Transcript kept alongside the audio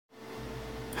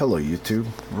Hello YouTube,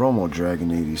 Romo Dragon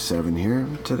 87 here.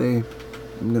 Today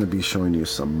I'm going to be showing you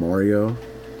some Mario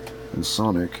and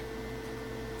Sonic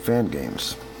fan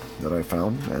games that I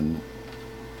found, and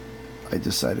I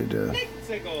decided to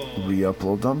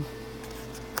re-upload them.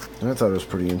 And I thought it was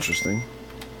pretty interesting.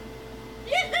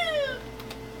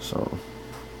 So,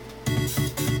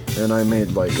 and I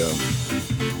made like a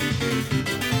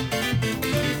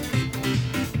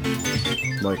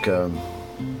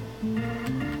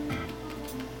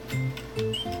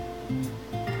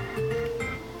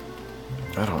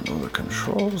I don't know the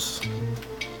controls.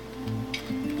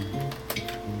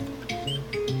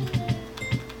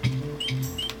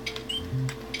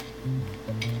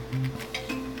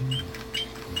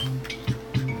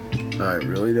 I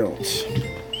really don't.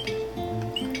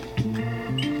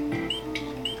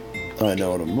 I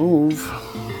know how to move.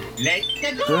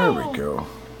 There we go.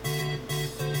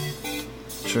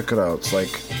 Check it out. It's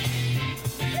like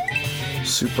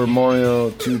Super Mario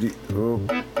 2D.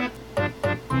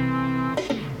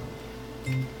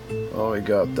 Oh, we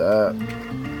got that.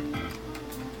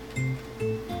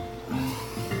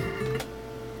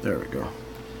 There we go.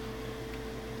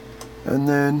 And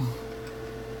then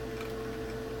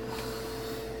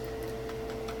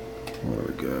what do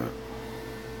we got?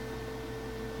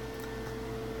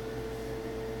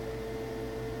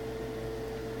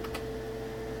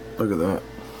 Look at that.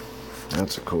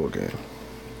 That's a cool game.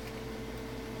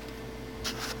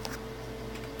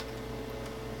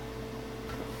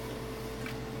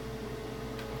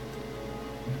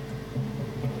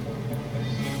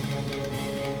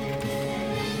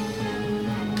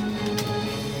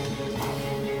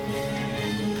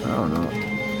 I don't know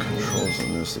controls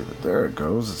on this either. There it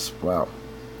goes. It's wow.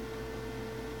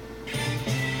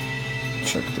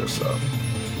 Check this out.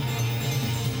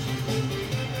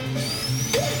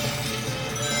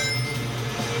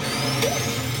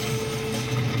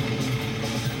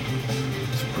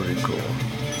 It's pretty cool.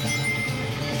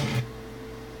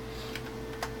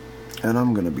 And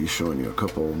I'm gonna be showing you a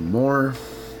couple more,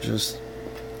 just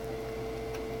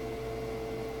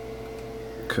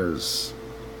because,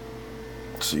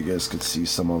 so you guys could see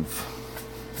some of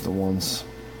the ones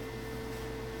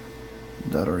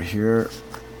that are here.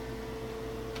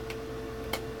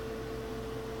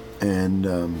 And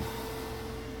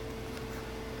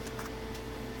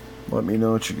let me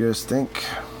know what you guys think.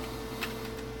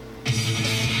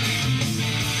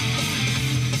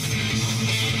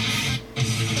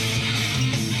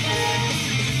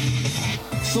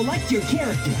 Select your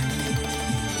character.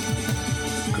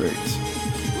 Great.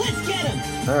 Let's get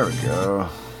him. There we go.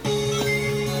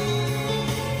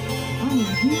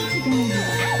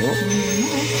 Oh,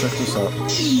 check this out.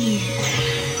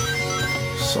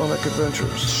 Sonic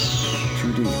Adventures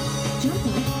 2D.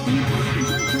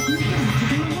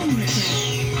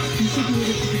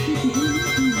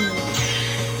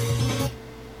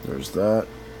 There's that.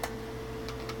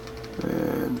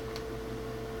 And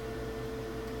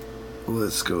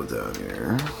let's go down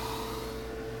here.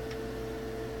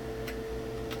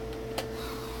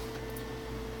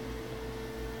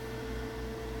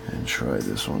 And try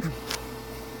this one.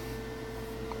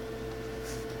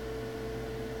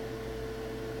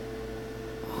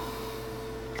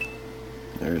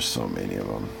 There's so many of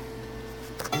them.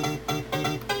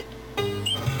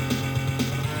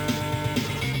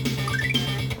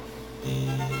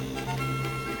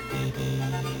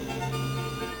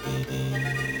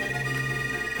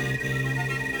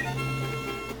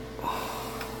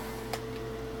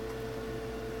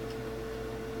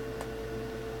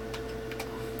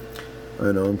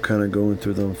 I know I'm kind of going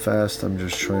through them fast. I'm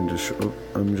just trying to show.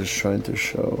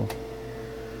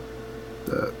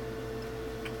 That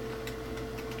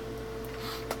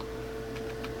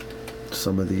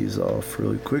some of these off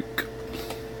really quick.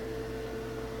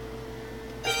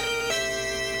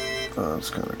 Oh, that's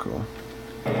kind of cool.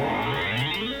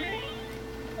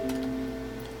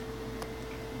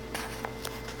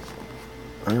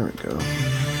 There we go.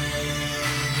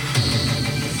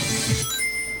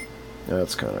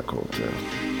 That's kind of cool too.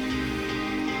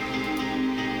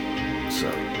 So,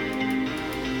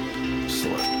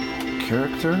 select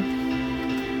character.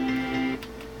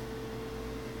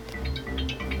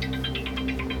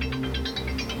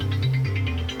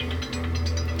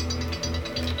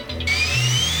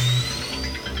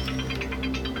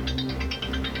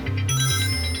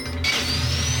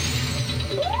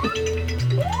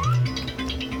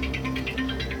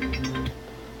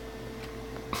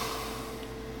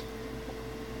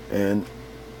 And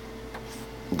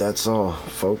that's all,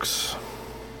 folks.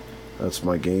 That's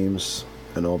my games,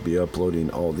 and I'll be uploading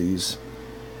all these.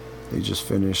 They just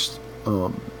finished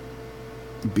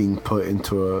being put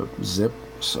into a zip,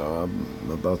 so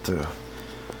I'm about to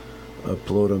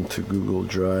upload them to Google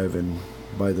Drive, and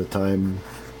by the time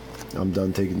I'm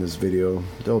done taking this video,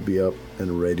 they'll be up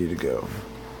and ready to go.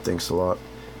 Thanks a lot.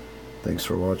 Thanks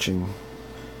for watching.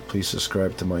 Please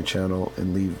subscribe to my channel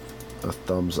and leave a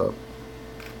thumbs up.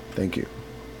 Thank you.